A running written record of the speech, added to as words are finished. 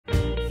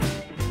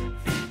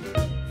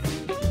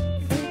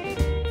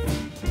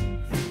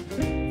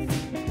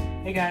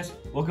Hey guys,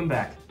 welcome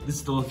back. This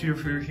is the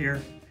Locomotive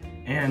here,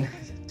 and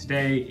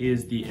today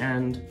is the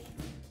end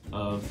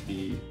of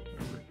the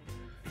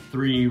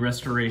 3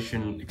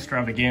 restoration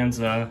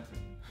extravaganza,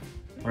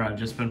 where I've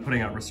just been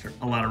putting out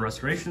a lot of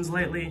restorations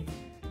lately,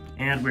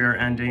 and we are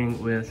ending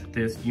with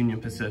this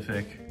Union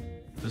Pacific,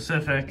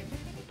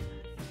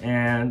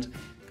 and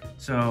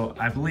so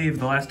I believe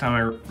the last time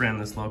I ran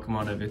this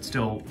locomotive, it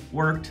still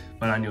worked,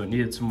 but I knew it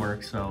needed some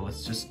work, so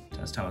let's just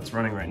test how it's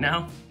running right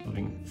now,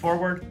 moving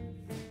forward.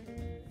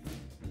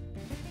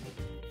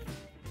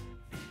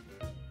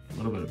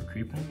 A little bit of a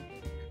creeping.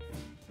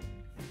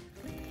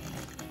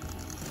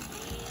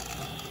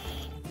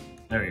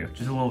 There we go,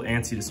 just a little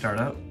antsy to start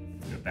up. I'm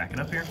gonna back it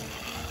up here.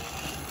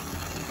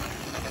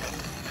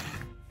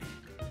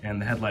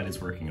 And the headlight is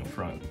working up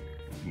front,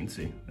 you can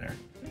see there.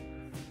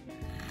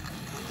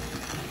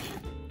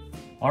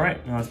 All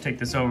right, now let's take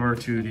this over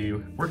to the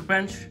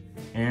workbench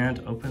and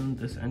open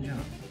this engine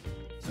up.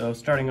 So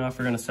starting off,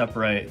 we're gonna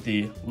separate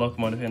the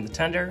locomotive and the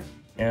tender.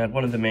 And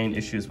one of the main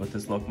issues with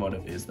this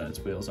locomotive is that its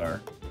wheels are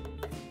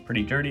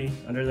pretty dirty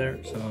under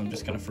there. So I'm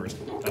just gonna first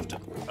have to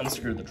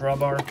unscrew the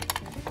drawbar. I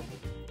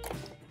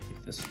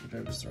think this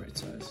screwdriver's the right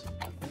size.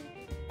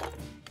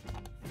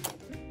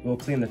 We'll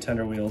clean the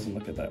tender wheels and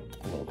look at that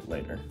a little bit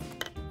later.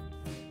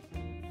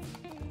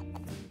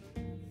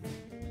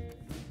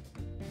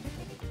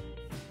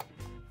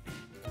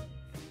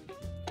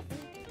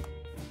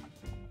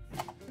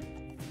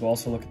 We'll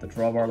also look at the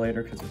drawbar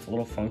later because it's a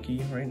little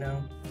funky right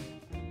now.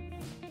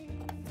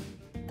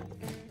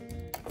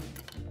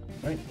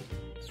 Right,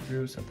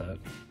 screw, set that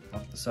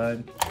off to the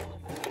side.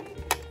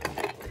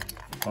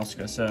 Also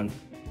gonna send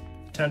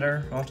the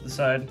tender off to the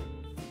side.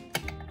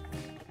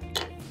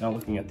 Now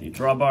looking at the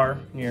drawbar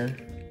here.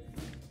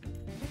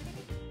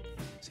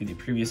 See the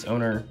previous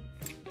owner.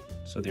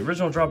 So the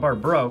original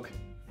drawbar broke,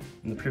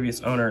 and the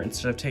previous owner,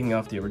 instead of taking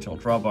off the original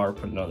drawbar,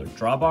 put another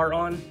drawbar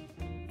on.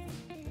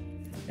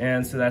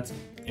 And so that's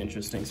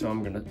interesting, so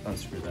I'm gonna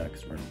unscrew that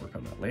because we're gonna work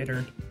on that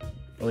later.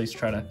 At least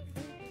try to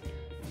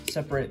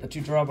separate the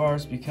 2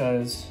 drawbars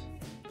because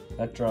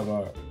that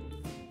drawbar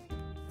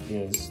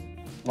is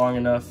long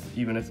enough,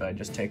 even if I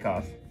just take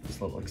off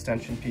this little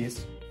extension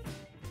piece.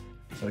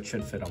 So it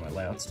should fit on my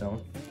layout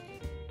still.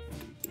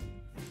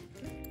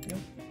 Yep.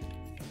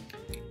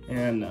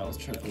 And now let's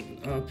try to open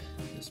up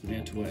this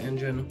Mantua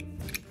engine.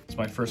 It's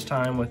my first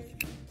time with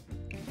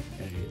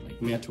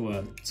a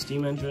Mantua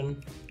steam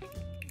engine.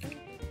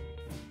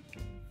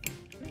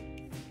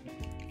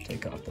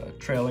 Take off the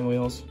trailing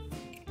wheels.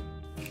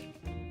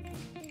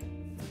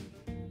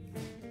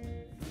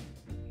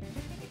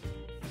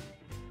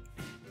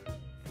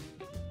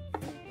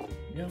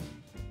 Yeah.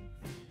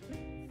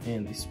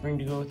 And the spring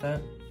to go with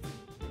that.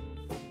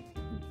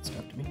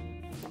 Stuck to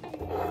me.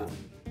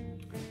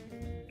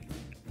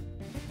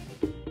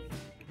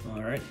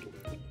 All right.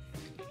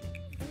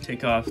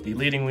 Take off the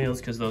leading wheels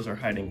because those are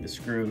hiding the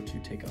screw to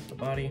take off the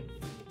body.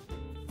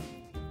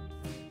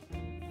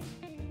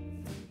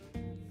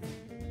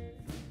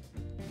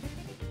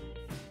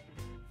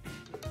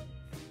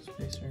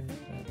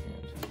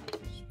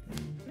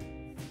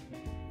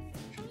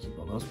 Keep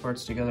all those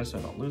parts together so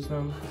I don't lose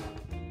them.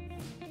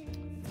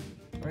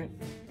 All right.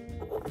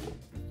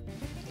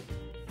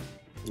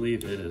 I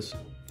believe it is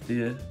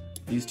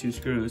these 2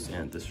 screws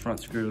and this front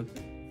screw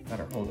that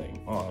are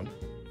holding on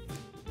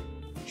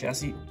the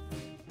chassis.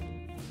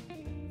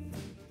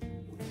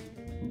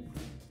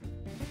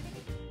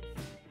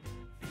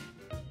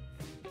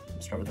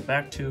 Let's start with the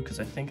back 2 because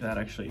I think that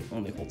actually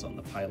only holds on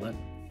the pilot.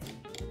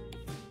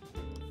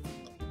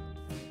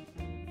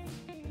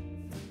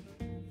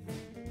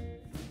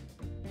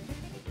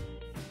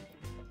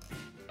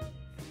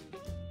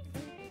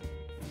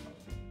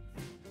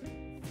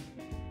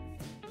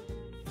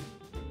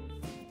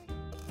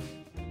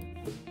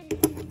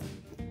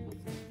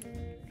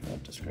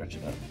 To scratch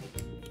it up.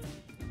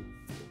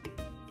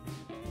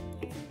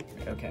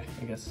 Okay,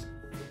 I guess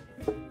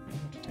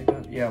take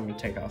off. Yeah, I'm gonna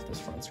take off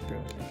this front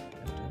screw.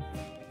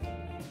 I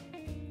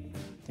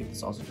think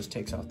this also just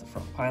takes off the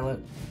front pilot.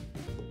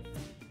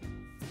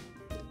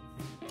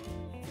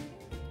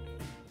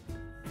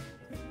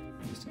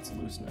 At least it's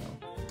loose now.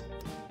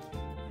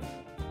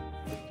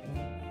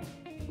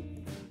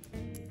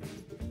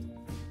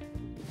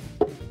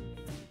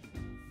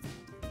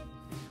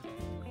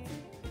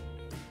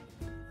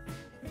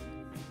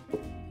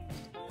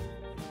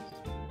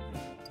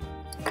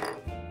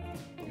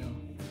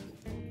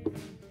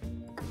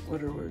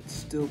 Wonder where it's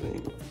still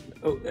being.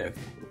 Oh, there.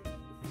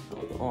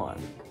 Hold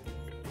on.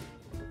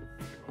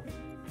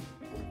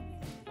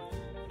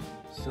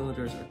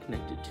 Cylinders are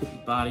connected to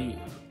the body.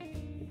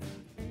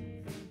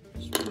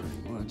 Just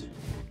wondering what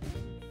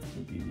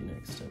would be the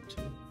next step to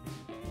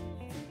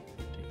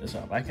take this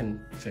off. I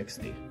can fix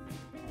the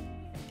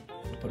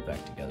put it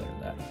back together.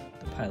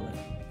 The pilot.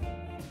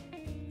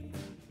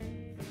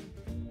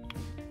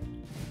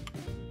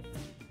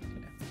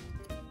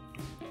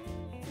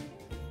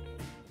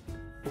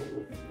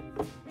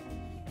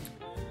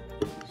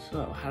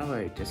 So how do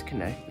I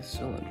disconnect the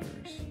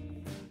cylinders?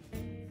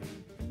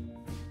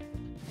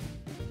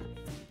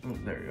 Oh,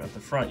 there you go. At the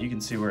front, you can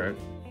see where it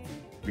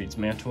reads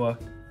Mantua,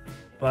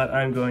 but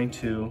I'm going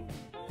to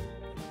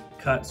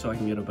cut so I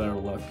can get a better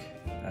look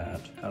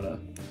at how to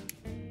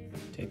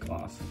take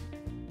off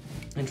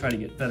and try to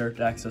get better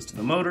access to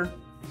the motor.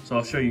 So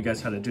I'll show you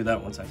guys how to do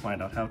that once I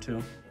find out how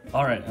to.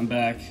 All right, I'm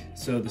back.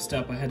 So the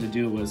step I had to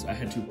do was I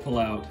had to pull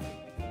out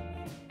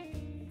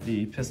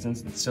the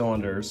pistons and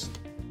cylinders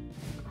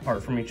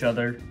apart from each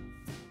other,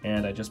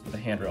 and I just put the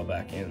handrail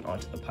back in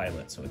onto the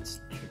pilot, so it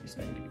should be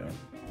starting to go.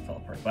 It fell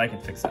apart, but I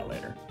can fix that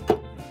later.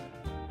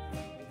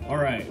 All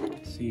right,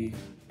 let's see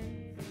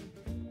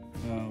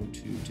how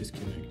to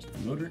disconnect the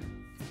motor.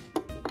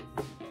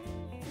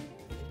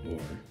 Or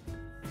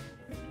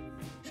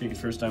the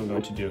first I'm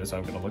going to do is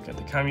I'm going to look at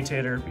the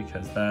commutator,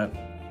 because that,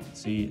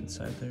 see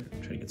inside there,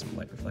 try to get some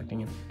light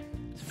reflecting in.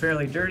 It's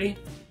fairly dirty.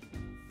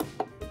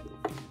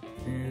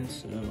 And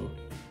so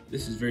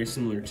this is very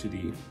similar to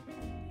the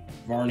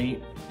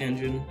Varney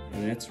engine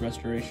and its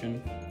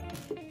restoration.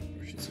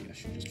 You should see I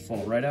should just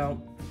fall right out.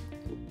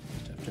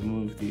 Just have to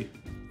move the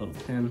little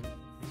pin.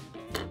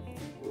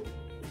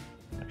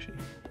 Actually,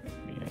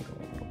 re-angle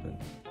a little bit.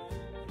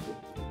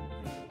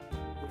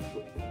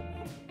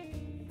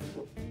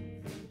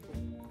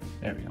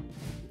 There we go.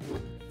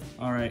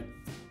 All right.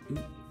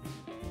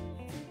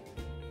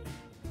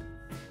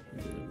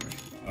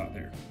 Oh,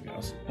 there we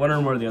go. So one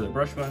or more of the other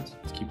brush pads.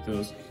 Let's keep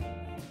those.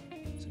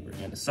 So we're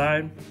hand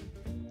aside.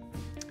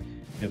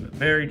 We have a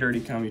very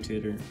dirty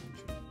commutator.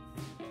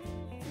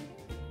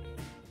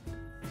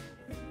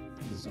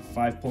 This is a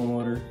 5-pole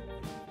motor.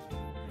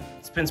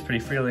 It spins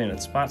pretty freely in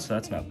its spot, so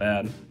that's not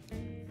bad.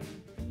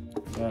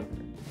 But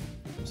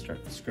we'll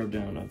start to scrub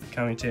down on the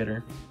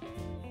commutator.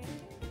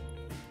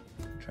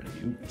 Try to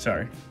be,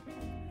 sorry.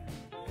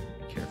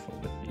 Be careful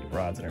with the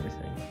rods and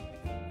everything.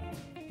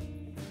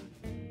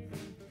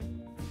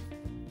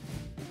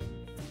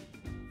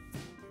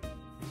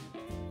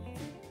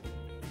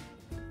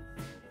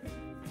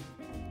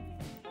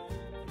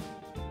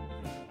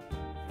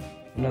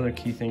 Another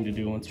key thing to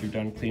do once you're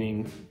done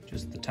cleaning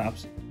just the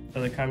tops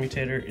of the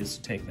commutator is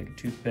to take like a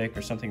toothpick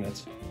or something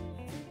that's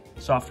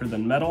softer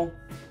than metal,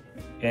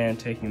 and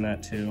taking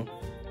that to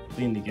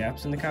clean the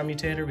gaps in the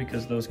commutator,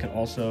 because those can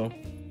also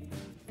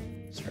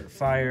start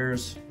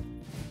fires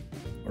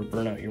or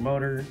burn out your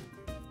motor.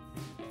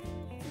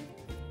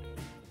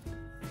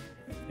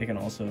 It can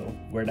also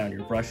wear down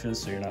your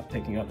brushes so you're not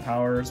picking up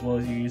power as well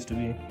as you used to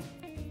be.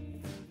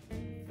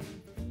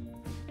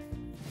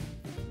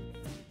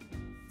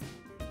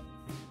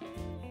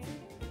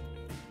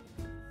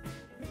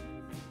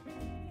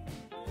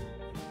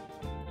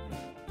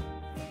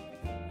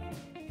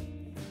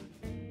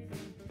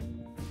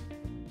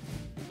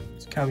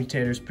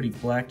 Commutator is pretty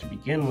black to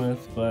begin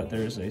with, but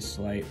there's a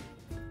slight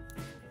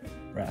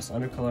brass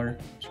undercolor.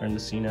 Starting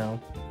to see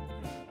now.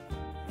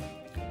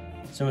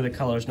 Some of the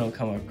colors don't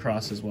come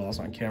across as well as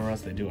on camera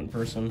as they do in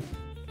person.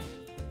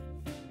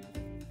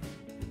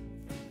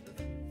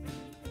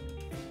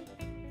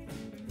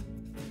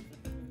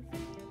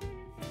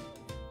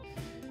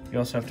 You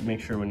also have to make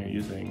sure when you're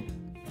using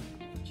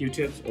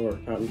Q-tips or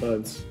cotton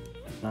buds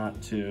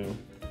not to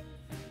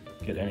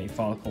get any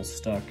follicles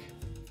stuck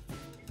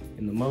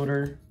in the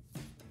motor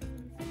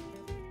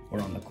or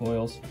on the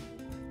coils.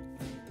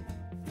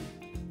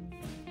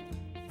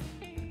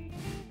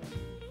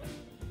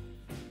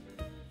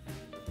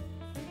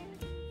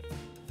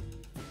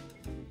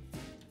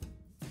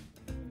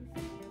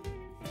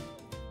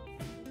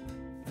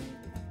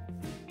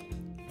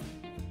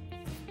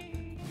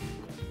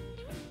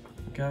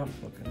 Look out,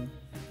 looking.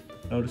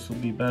 Notice will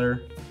be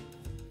better.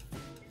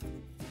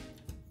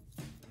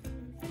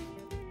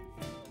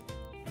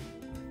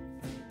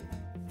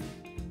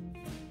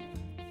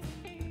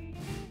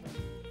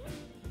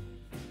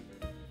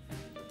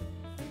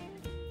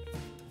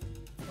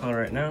 All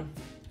right, now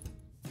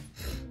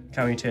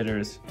commutator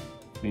is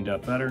cleaned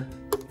up better.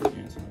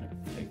 And so I'm gonna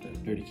take the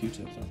dirty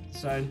Q-tips off to the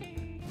side,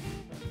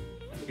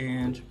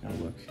 and I'm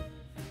gonna look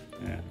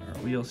at our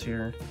wheels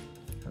here,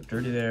 how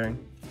dirty they are.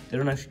 They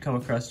don't actually come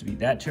across to be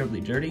that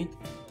terribly dirty.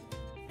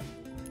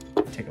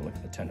 Take a look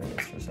at the tender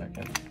wheels for a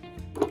second.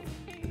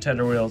 The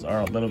tender wheels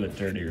are a little bit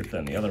dirtier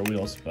than the other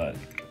wheels, but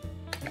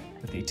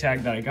with the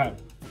tag that I got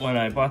when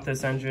I bought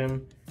this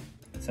engine,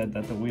 it said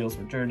that the wheels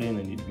were dirty and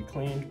they need to be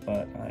cleaned,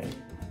 but I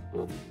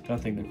don't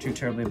think they're too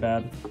terribly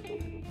bad.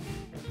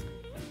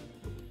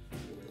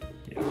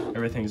 Yeah,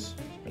 everything's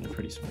running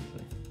pretty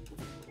smoothly.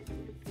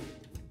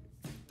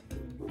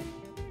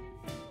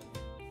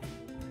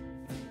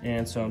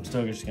 And so I'm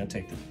still just gonna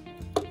take the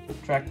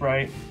Track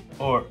Bright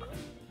or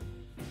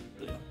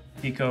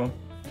Pico,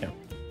 yeah,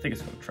 I think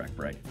it's called Track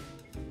Bright.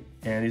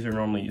 And these are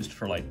normally used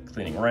for like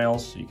cleaning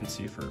rails, so you can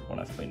see for when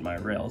I've cleaned my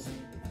rails.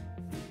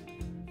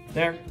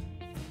 There.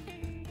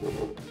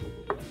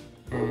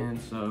 And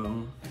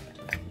so,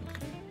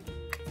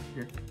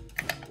 here.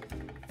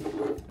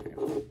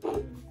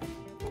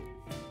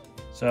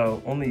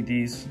 So only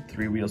these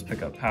 3 wheels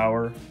pick up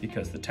power,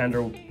 because the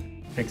tender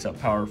picks up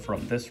power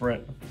from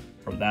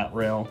that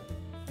rail.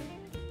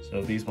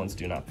 So these ones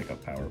do not pick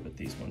up power, but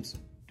these ones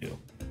do.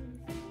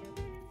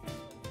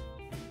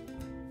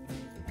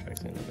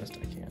 clean the best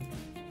I can.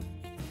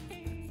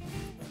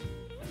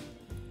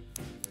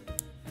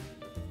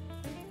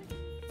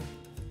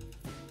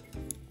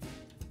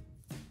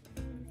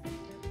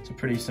 It's a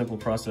pretty simple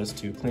process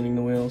to cleaning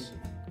the wheels.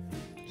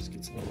 Just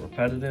gets a little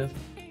repetitive.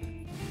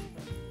 You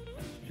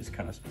just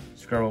kind of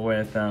scrub away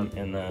at them,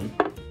 and then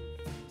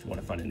if you want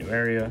to find a new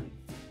area,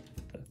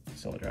 get the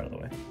cylinder out of the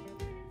way.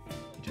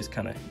 You just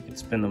kind of, you can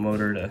spin the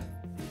motor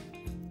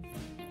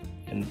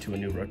into a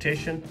new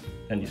rotation,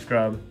 then you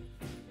scrub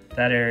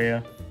that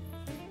area,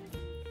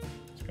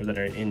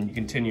 and you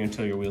continue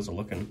until your wheels are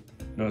looking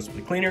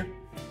noticeably cleaner.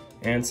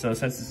 And so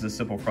since this is a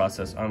simple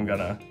process, I'm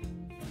gonna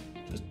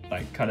just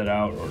like cut it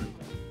out, or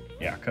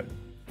yeah, cut.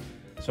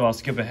 So I'll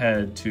skip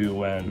ahead to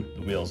when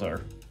the wheels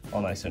are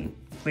all nice and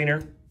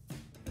cleaner.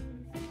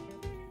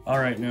 All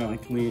right, now I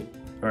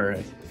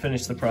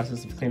finished the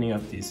process of cleaning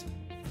up these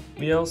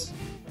wheels.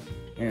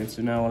 And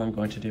so now what I'm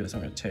going to do is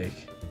I'm going to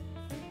take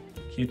a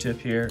Q-tip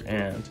here,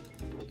 and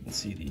you can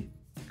see the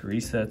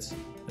grease that's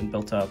been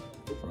built up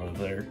from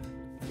there.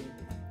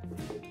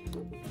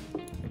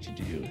 What you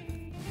do,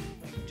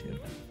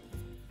 Q-tip,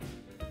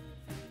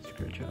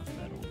 scratch off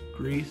that old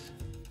grease,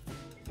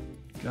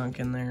 gunk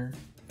in there.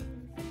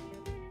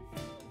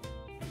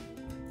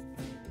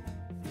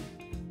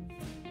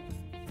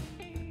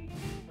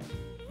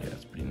 Yeah,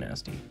 it's pretty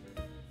nasty.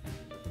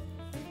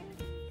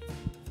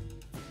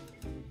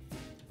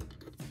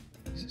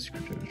 Use a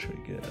screwdriver to try to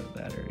get it out of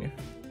that area.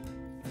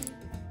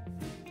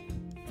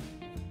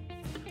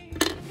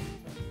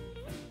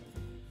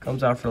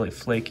 Comes out really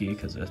flaky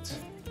because it's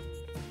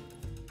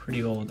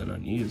pretty old and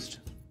unused.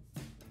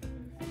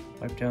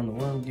 Wipe down the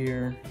worm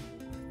gear.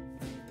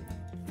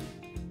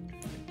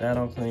 Get that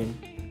all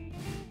clean.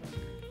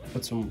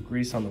 Put some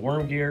grease on the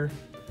worm gear.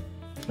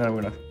 Now I'm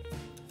gonna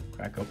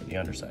crack open the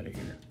underside of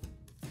here.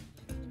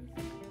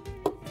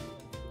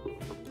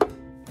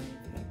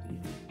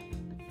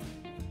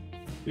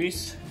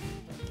 Grease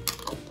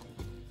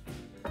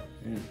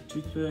and a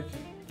toothpick.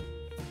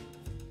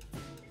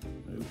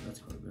 Oh, that's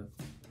quite a bit.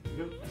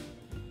 There we go.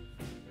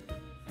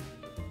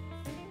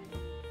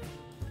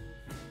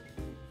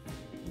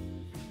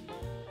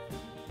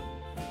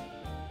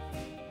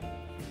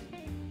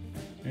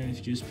 And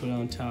if you just put it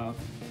on top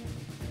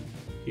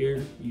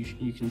here,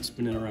 you can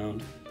spin it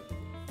around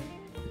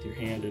with your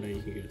hand, and then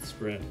you can get it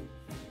spread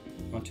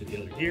onto the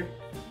other gear.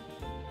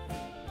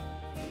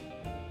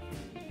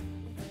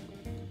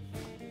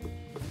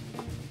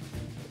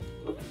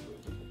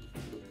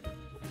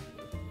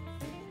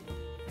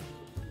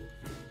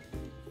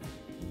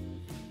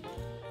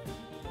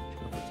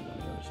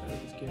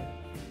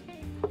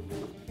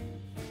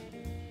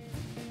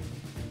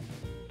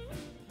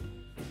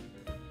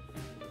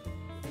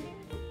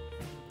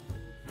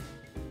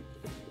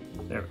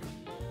 There we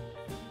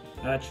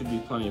go. That should be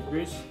plenty of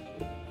grease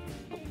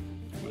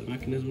for the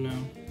mechanism now.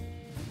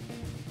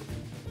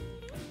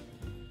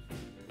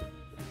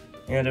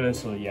 And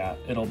eventually, yeah,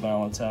 it'll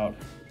balance out.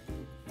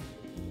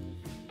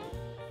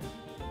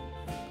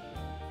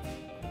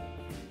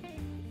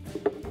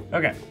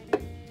 Okay.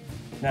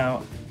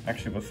 Now,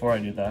 actually before I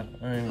do that,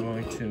 I'm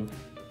going to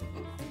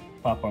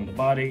pop on the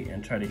body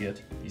and try to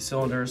get these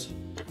cylinders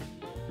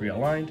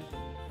realigned.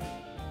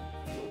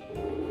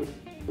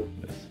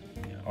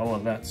 All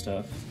of that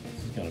stuff.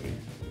 This is gonna be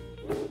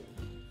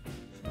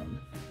fun.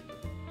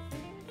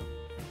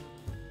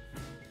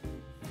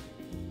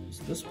 What's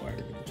this wire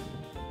going to?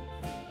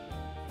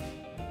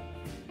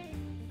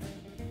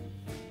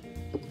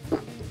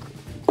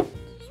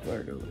 This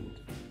wire going.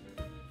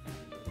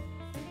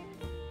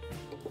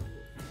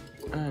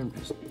 I'm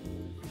just.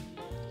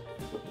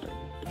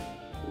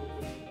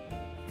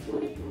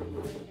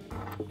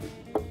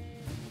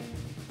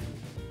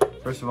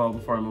 First of all,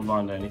 before I move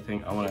on to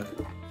anything, I want to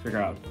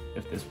figure out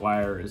if this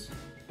wire is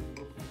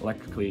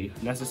electrically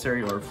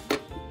necessary or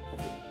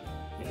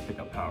pick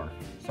up power.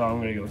 So I'm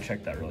gonna go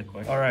check that really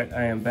quick. All right,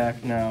 I am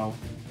back now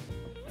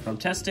from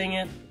testing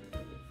it,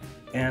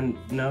 and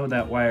no,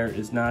 that wire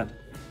is not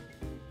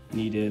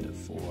needed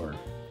for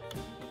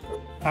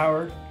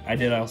power. I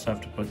did also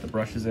have to put the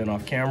brushes in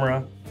off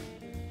camera,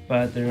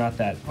 but they're not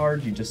that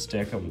hard. You just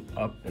stick them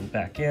up and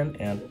back in,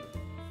 and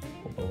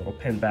pull the little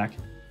pin back,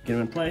 get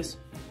them in place.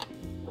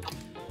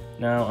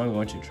 Now I'm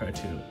going to try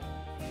to,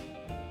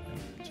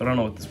 so I don't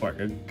know what this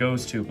wire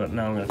goes to, but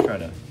now I'm going to try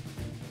to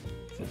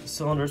fit the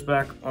cylinders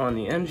back on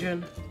the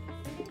engine.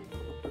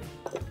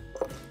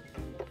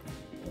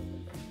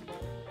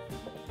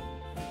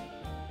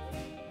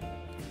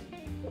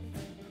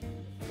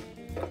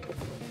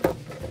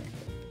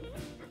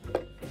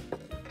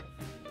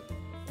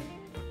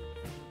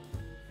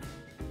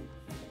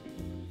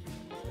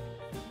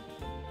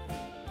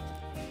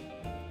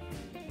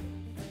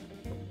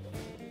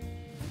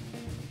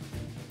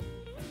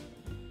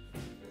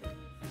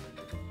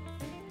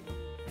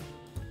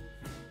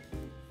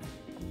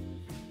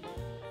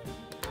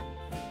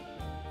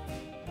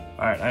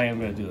 All right, I am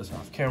gonna do this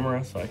off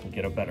camera so I can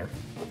get a better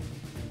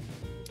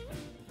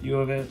view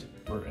of it,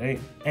 or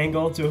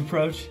angle to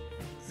approach.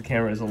 The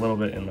camera is a little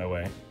bit in my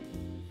way.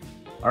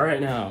 All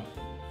right, now,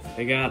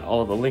 I got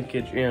all the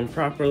linkage in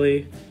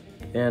properly,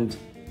 and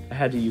I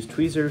had to use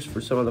tweezers for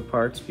some of the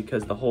parts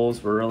because the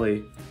holes were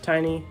really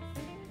tiny.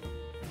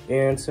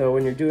 And so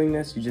when you're doing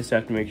this, you just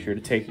have to make sure to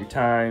take your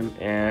time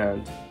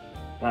and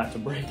not to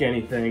break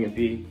anything and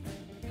be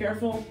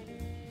careful.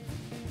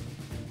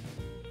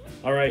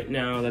 All right,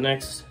 now the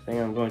next thing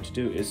I'm going to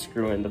do is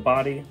screw in the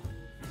body.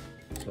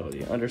 So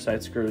the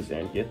underside screws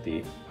and get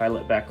the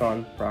pilot back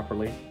on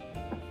properly.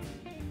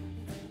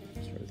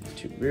 Start with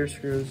these 2 rear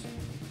screws.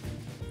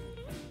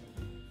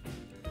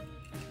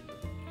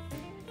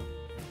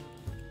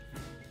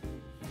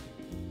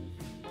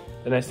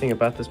 The nice thing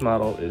about this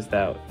model is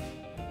that,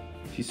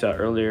 if you saw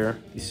earlier,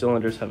 these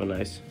cylinders have a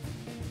nice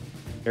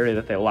area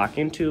that they lock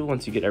into.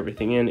 Once you get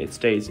everything in, it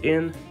stays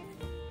in.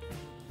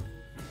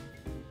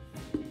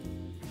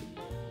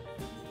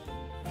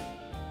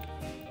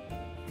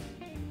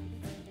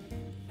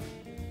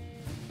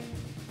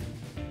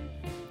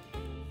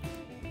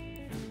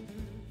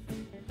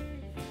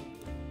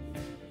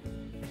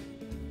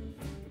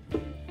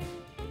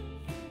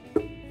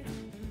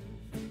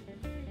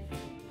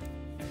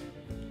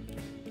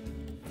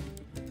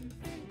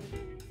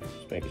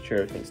 Making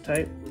sure everything's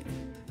tight.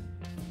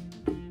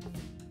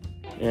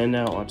 And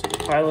now onto the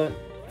pilot.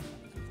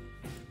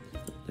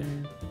 There.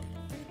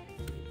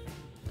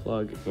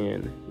 Plug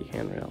in the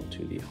handrail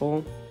to the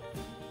hole.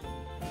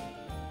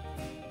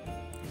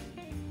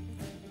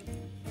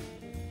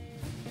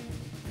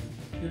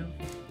 Yeah.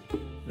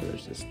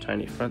 There's this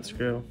tiny front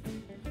screw.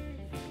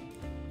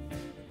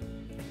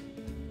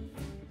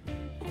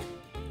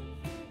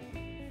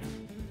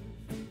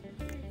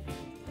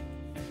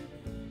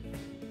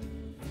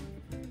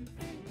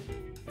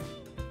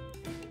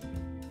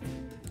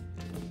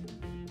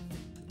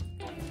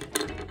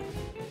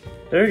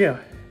 There we go.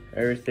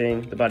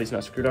 Everything, the body's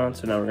not screwed on,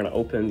 so now we're gonna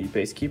open the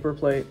base keeper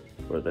plate,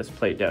 or this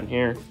plate down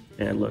here,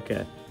 and look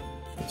at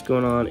what's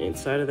going on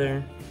inside of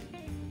there.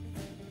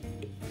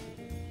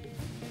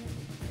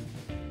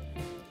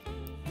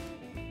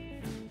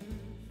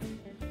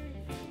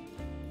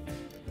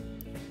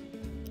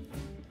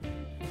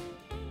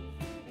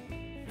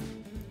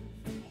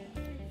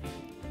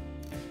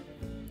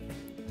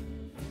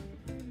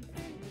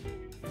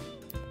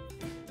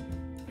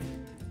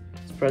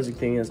 Surprising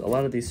thing is a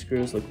lot of these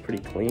screws look pretty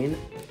clean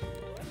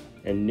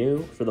and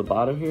new for the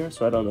bottom here,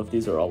 so I don't know if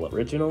these are all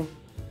original,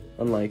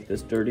 unlike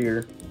this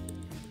dirtier,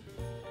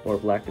 more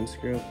blackened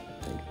screw.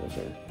 I think those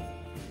are,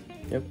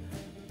 yep,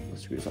 the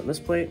screws on this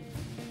plate.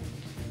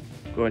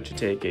 I'm going to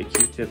take a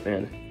Q-tip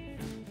and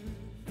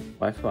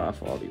wipe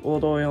off all the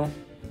old oil,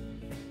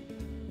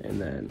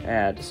 and then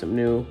add some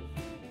new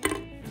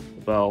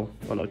Bell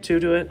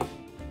 102 to it.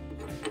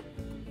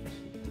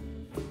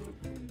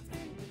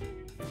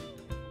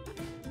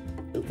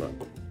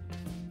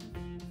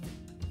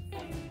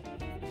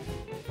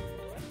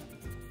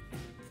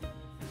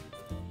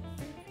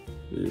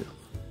 Ugh.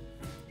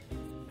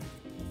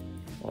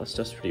 Well, this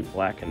stuff's pretty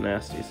black and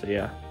nasty, so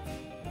yeah.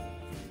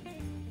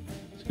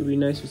 It's gonna be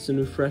nice with some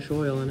new fresh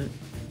oil in it.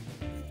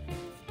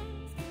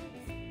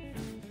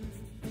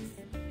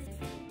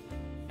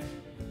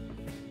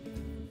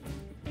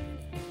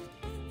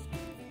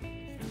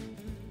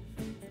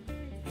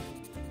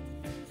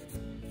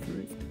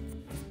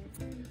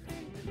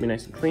 Be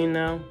nice and clean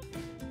now.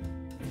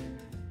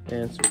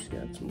 And so just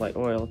add some light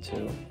oil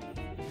to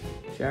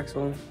the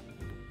axle.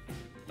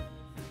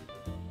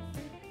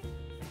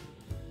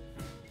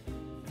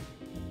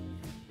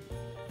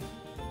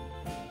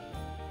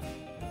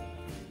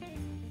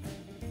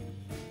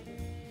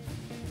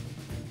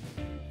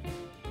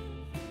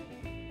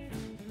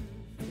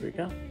 There we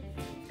go.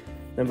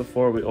 Then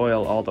before we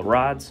oil all the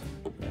rods,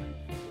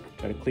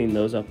 try to clean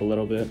those up a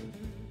little bit.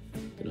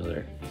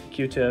 Another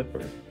Q-tip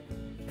or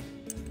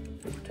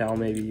paper towel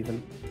maybe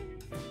even.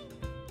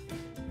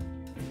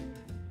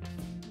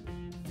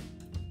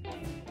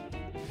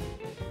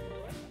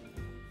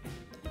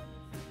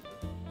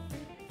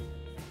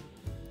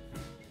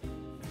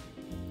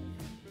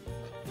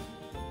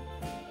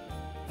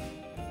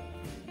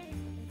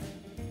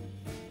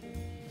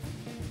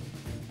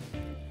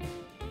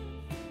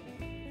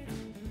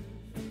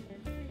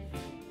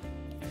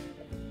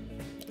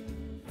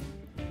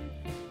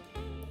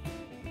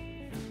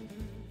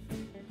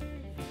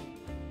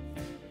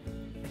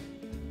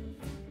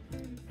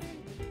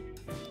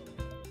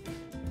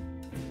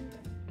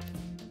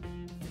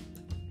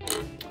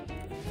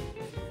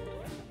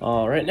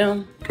 All right, now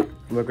I'm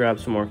gonna grab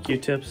some more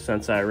Q-tips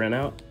since I ran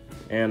out,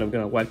 and I'm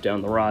gonna wipe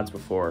down the rods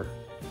before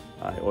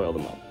I oil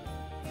them up.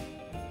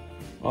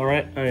 All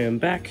right, I am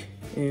back,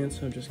 and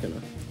so I'm just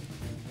gonna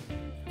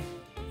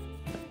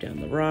wipe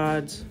down the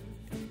rods.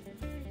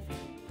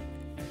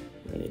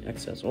 Any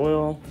excess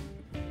oil,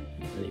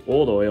 any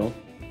old oil,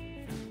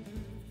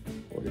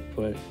 or to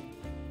put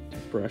the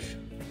brush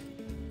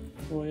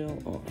oil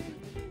on.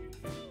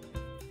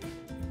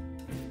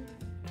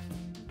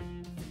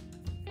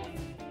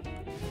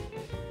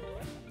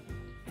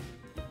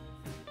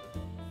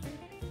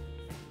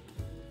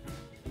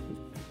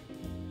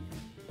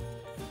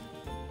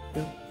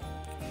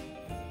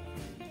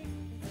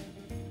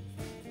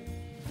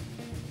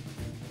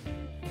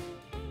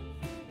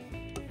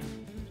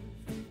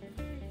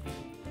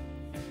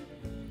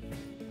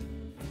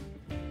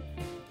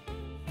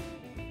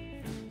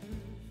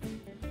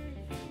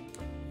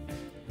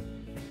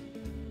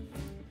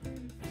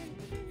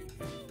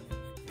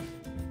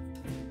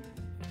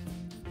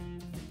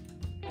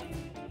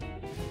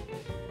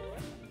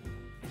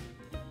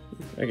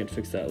 I can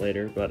fix that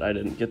later, but I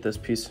didn't get this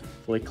piece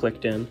fully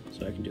clicked in,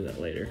 so I can do that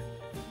later.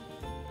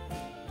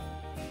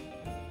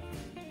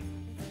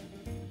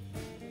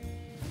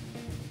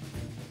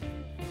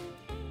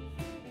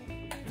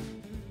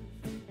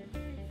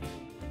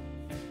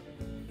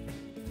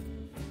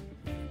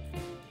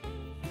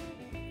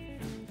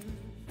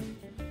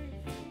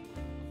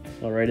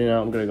 Alrighty,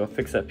 now I'm gonna go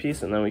fix that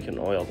piece and then we can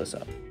oil this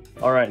up.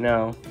 Alright,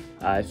 now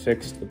I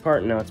fixed the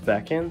part, now it's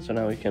back in, so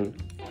now we can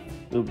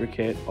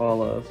lubricate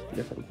all of the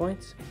different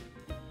points.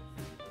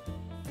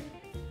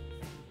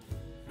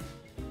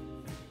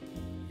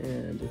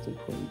 And it's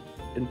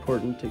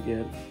important to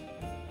get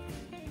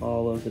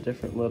all of the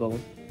different little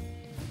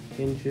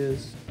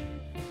hinges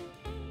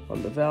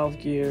on the valve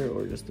gear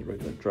or just the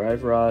regular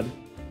drive rod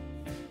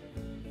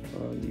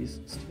on these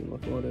steam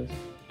locomotives.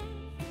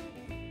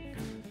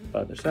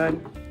 Other side.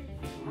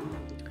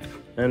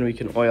 And we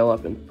can oil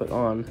up and put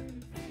on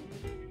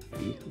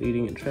the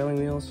leading and trailing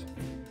wheels.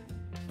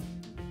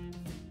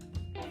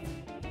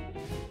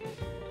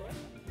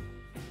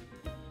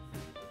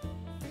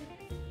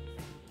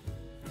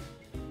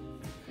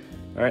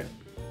 All right.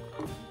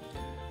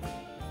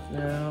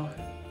 Now,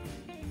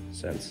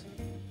 since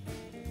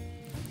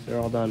they're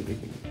all done, we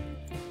can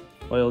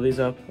oil these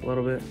up a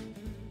little bit.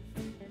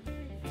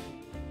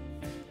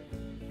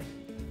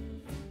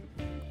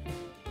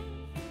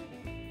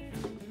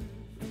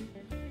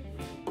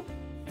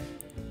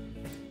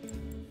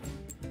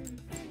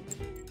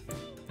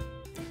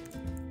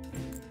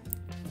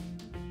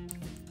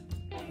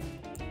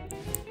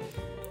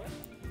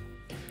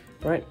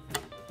 Right,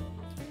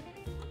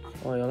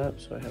 oiled up,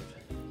 so I have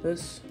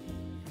this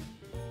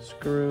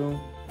screw,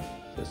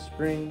 this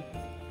spring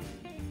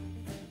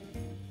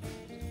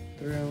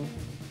through,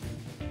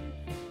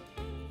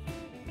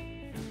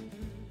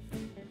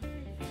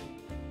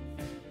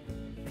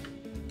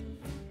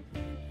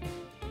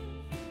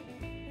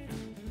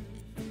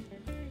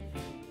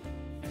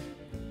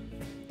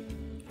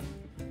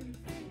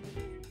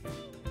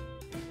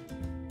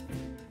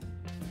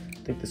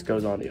 I think this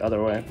goes on the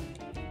other way.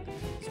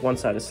 One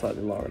side is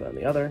slightly longer than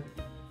the other.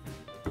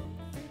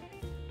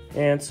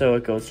 And so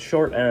it goes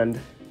short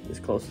end is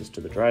closest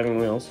to the driving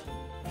wheels.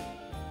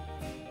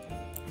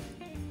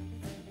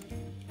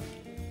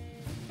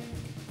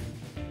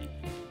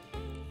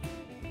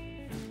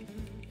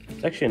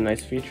 It's actually a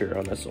nice feature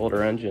on this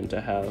older engine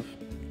to have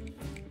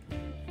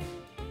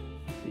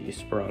the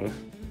sprung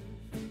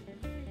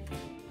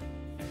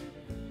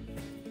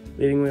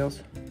leading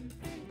wheels.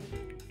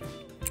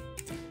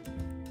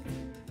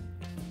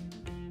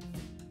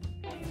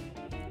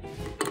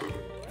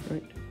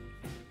 Right.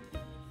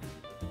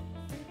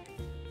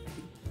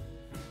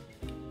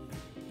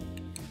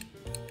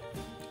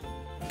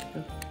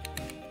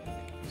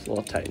 It's a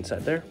little tight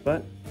inside there,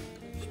 but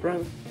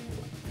sprung.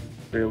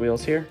 Rear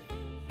wheels here.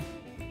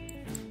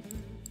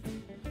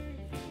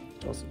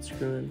 Also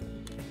screw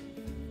in.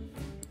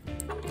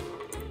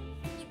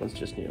 This one's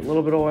just need a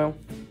little bit of oil.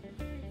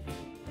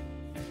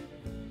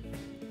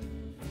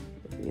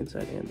 The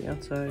inside and the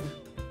outside.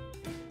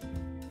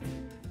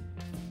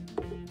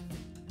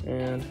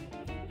 And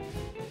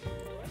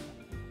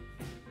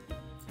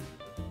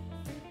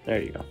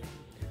there you go.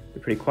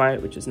 They're pretty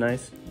quiet, which is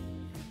nice.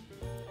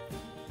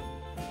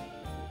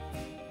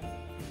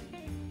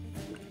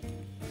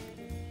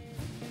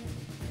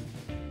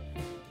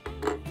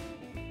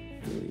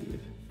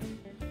 Leave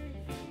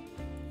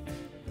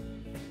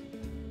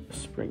the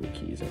spring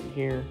keys in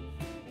here.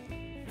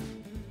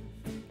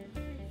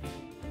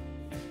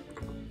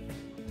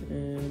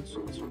 And so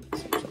let's put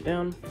this upside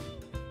down.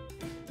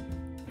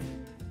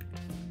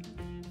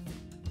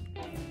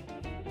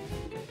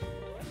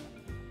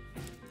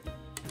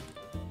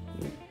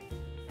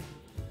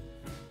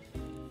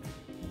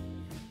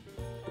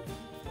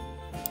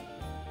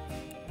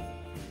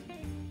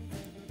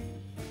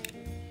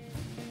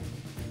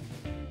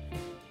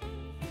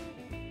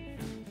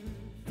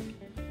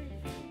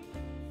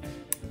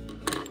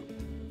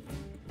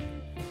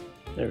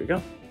 There we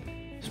go.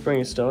 Spring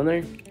is still in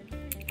there.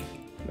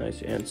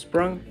 Nice and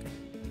sprung.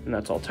 And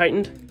that's all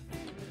tightened.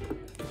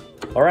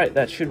 All right,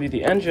 that should be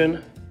the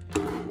engine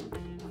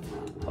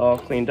all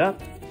cleaned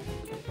up.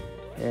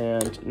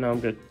 And now I'm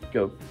gonna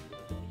go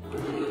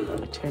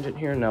on a tangent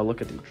here. Now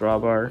look at the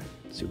drawbar,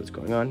 see what's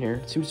going on here.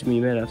 It seems to be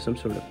made out of some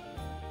sort of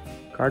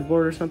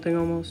cardboard or something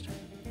almost.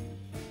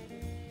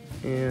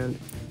 And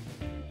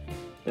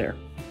there.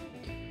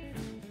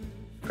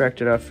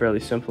 Cracked it off fairly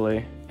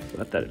simply.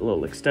 Got that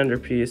little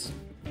extender piece.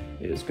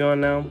 It is gone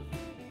now.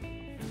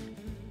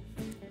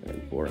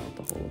 And bore out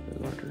the hole a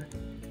bit larger.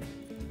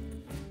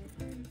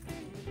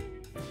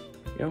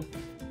 There we go.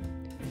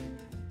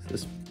 So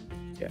this,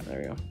 yeah, there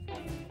we go.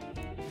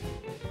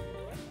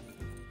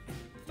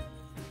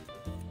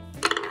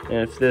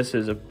 And if this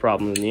is a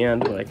problem in the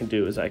end, what I can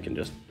do is I can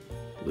just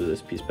glue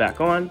this piece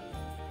back on.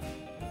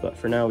 But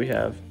for now we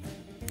have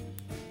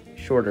a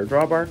shorter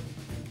drawbar,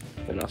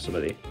 and off some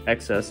of the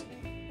excess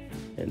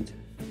and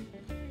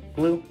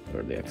glue,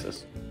 or the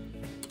excess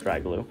dry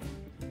glue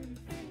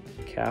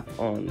cap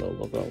on the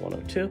Loco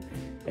 102,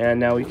 And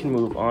now we can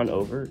move on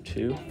over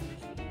to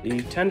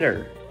the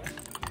tender.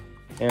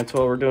 And so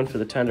what we're doing for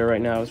the tender right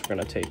now is we're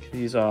gonna take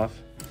these off,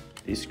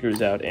 these screws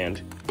out,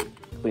 and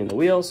clean the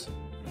wheels.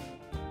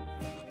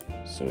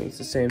 Assuming it's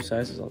the same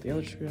size as all the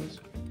other screws.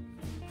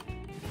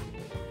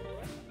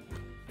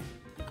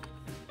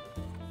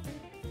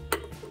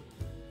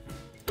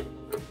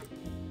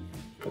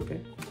 Okay.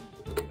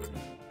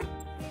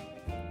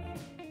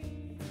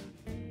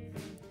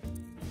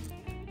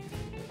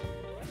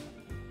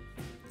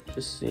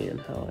 Just seeing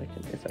how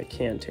if I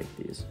can take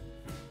these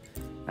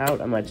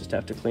out. I might just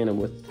have to clean them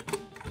with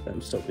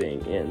them still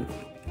being in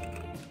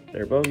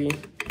their bogey.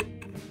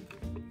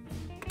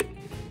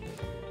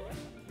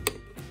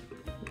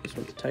 This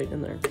one's tight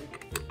in there.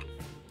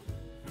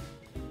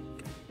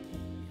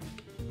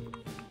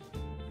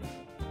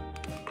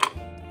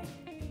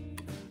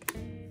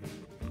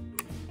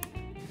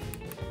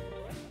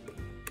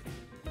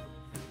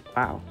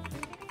 Wow,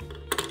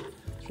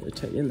 it's really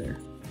tight in there.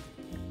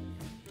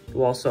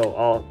 Well, also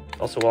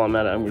while I'm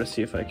at it, I'm gonna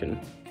see if I can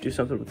do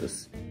something with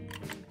this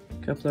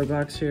coupler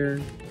box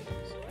here.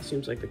 It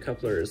seems like the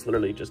coupler is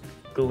literally just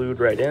glued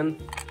right in,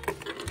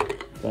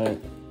 but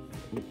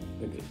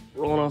it's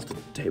rolling off the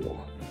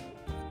table.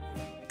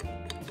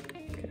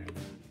 Okay.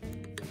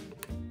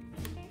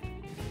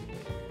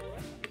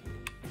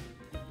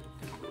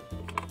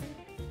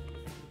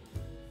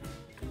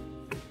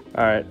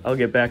 All right, I'll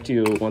get back to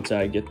you once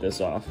I get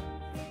this off,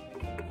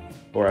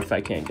 or if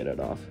I can't get it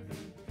off.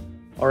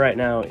 All right,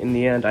 now in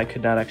the end, I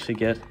could not actually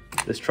get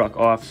this truck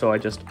off, so I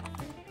just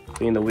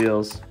cleaned the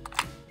wheels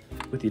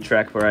with the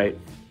track right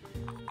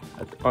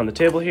on the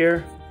table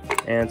here.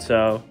 And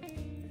so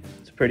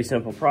it's a pretty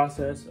simple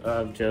process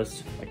of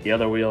just like the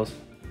other wheels,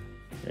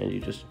 and you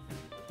just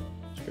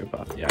scrape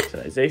off the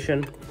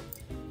oxidization.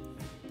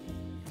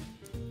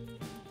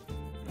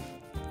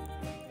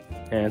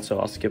 And so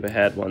I'll skip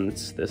ahead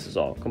once this is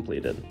all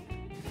completed.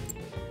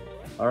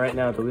 All right,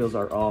 now the wheels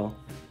are all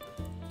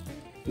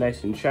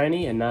nice and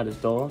shiny and not as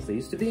dull as they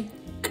used to be.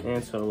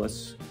 And so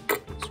let's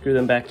screw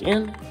them back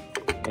in,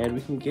 and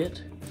we can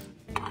get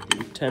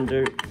the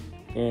tender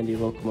and the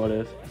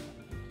locomotive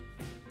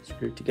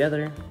screwed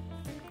together.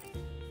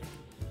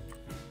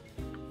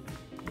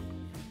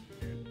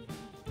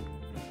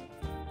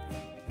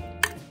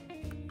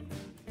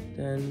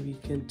 Then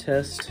we can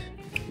test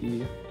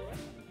the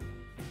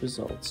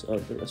results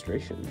of the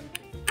restoration.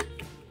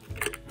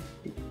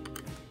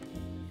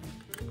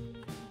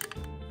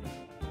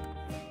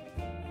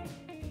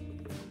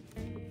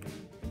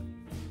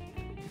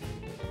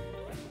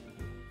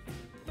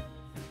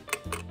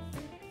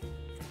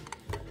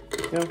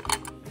 Go.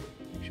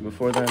 Actually,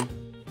 before then,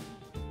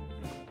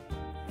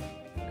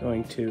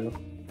 going to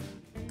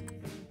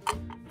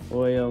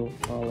oil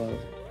all of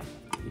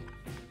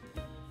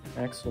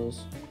the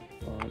axles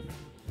on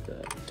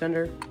the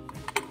tender.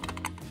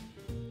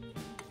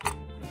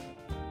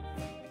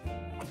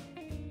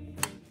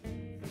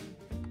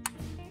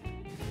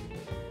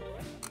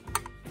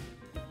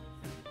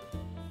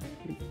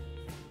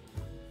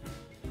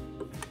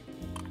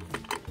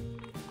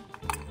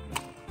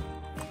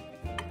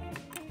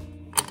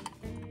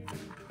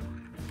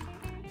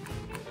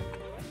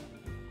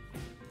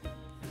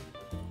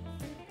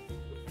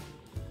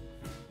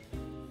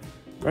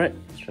 Right,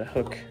 try to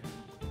hook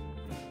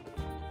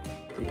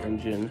the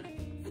engine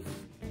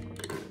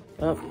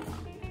up.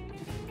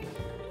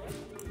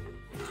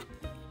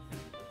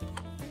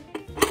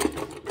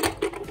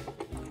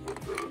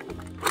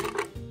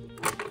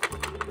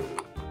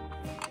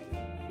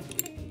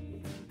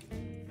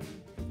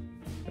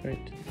 Alright,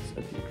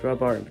 set the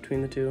drawbar in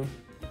between the two.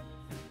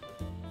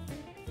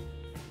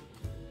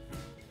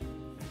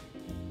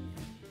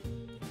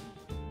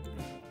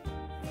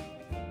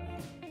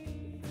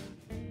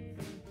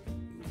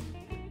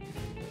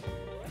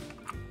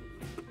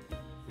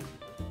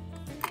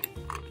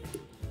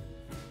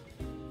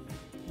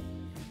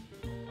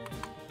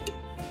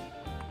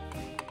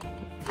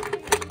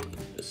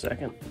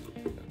 Second.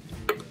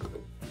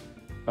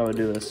 I would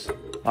do this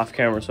off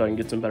camera so I can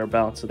get some better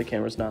balance so the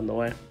camera's not in the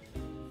way.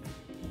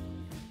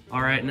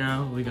 All right,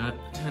 now we got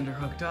the tender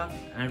hooked up,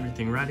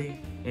 everything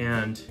ready,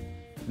 and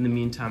in the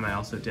meantime I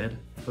also did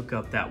hook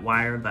up that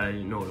wire that I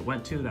didn't know what it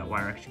went to. That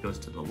wire actually goes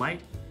to the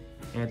light,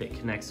 and it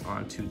connects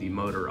onto the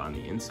motor on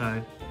the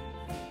inside.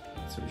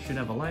 So we should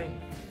have a light.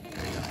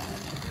 There you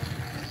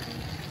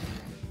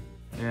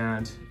go.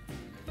 And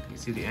you can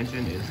see the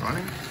engine is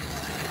running.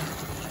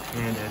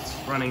 And it's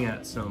running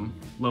at some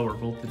lower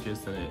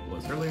voltages than it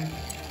was earlier.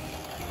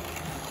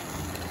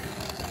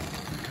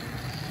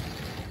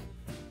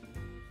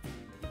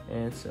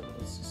 And so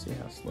let's just see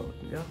how slow it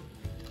can go.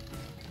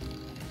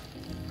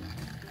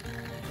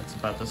 That's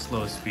about the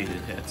slowest speed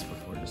it hits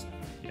before just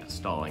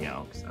stalling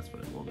out, because that's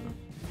what it will do.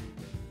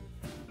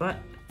 But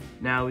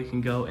now we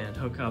can go and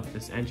hook up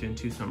this engine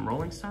to some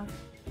rolling stock.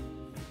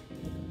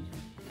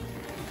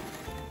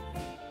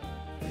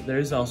 There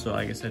is also,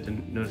 I guess I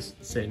didn't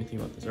say anything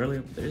about this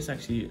earlier, but there is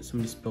actually,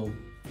 somebody spilled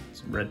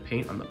some red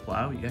paint on the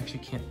plow. You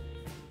actually can't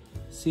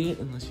see it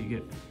unless you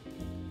get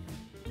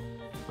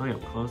really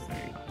up close. There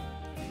you go.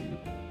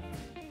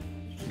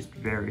 It's just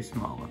very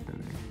small up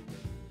in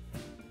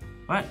there.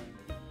 But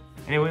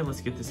anyway,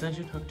 let's get this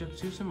engine hooked up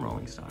to some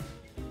rolling stock.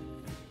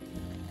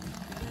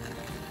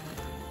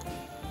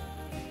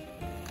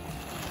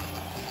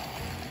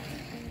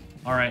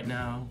 All right,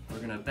 now we're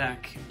gonna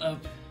back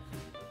up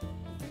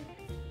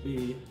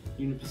the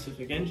Union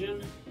Pacific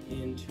engine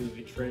into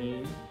a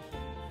train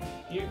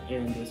here,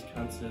 and this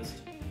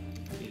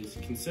is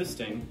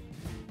consisting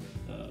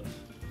of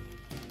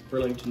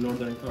Burlington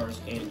Northern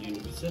cars and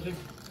Union Pacific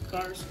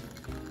cars.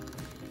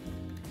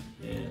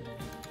 And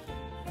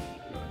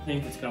I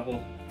think it's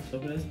coupled, so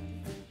it is.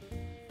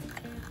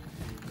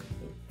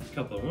 It's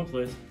coupled in one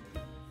place,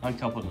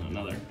 uncoupled in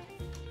another.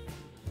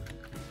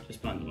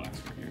 Just behind the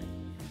box right here.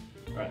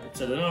 All right, let's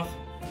set it off.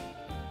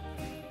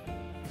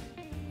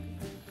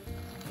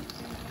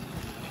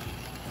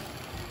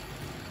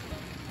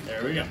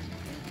 There we go.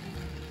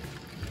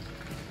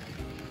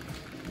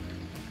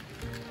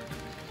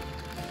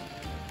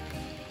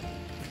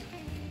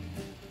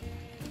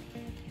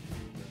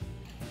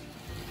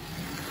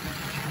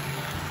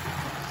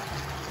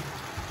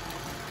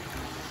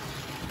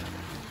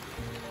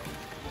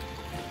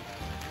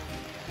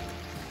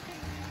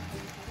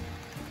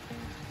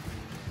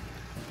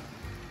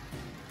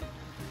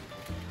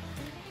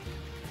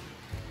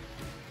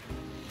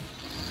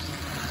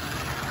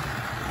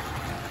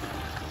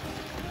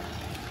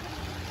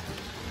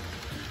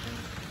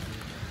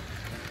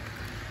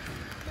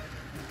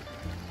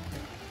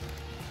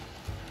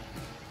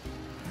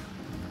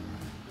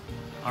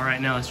 All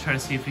right, now let's try to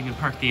see if we can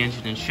park the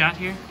engine in shot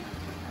here.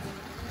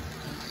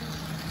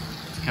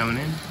 It's coming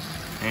in,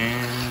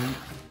 and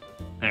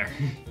there.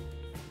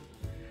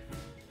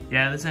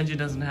 Yeah, this engine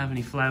doesn't have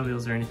any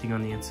flywheels or anything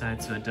on the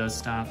inside, so it does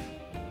stop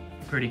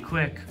pretty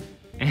quick.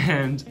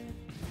 And,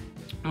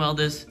 well,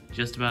 this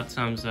just about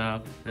sums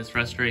up this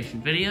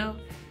restoration video.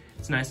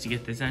 It's nice to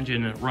get this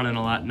engine running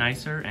a lot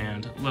nicer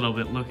and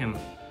looking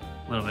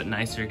a little bit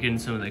nicer, getting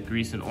some of the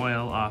grease and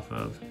oil off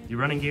of the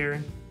running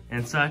gear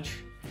and such.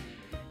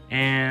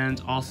 And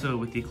also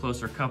with the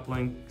closer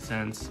coupling,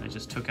 since I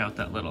just took out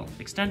that little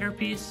extender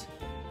piece.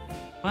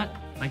 But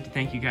I'd like to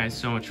thank you guys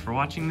so much for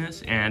watching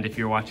this, and if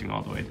you're watching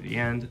all the way to the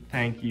end,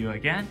 thank you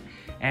again,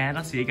 and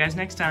I'll see you guys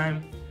next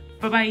time.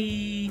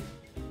 Bye-bye!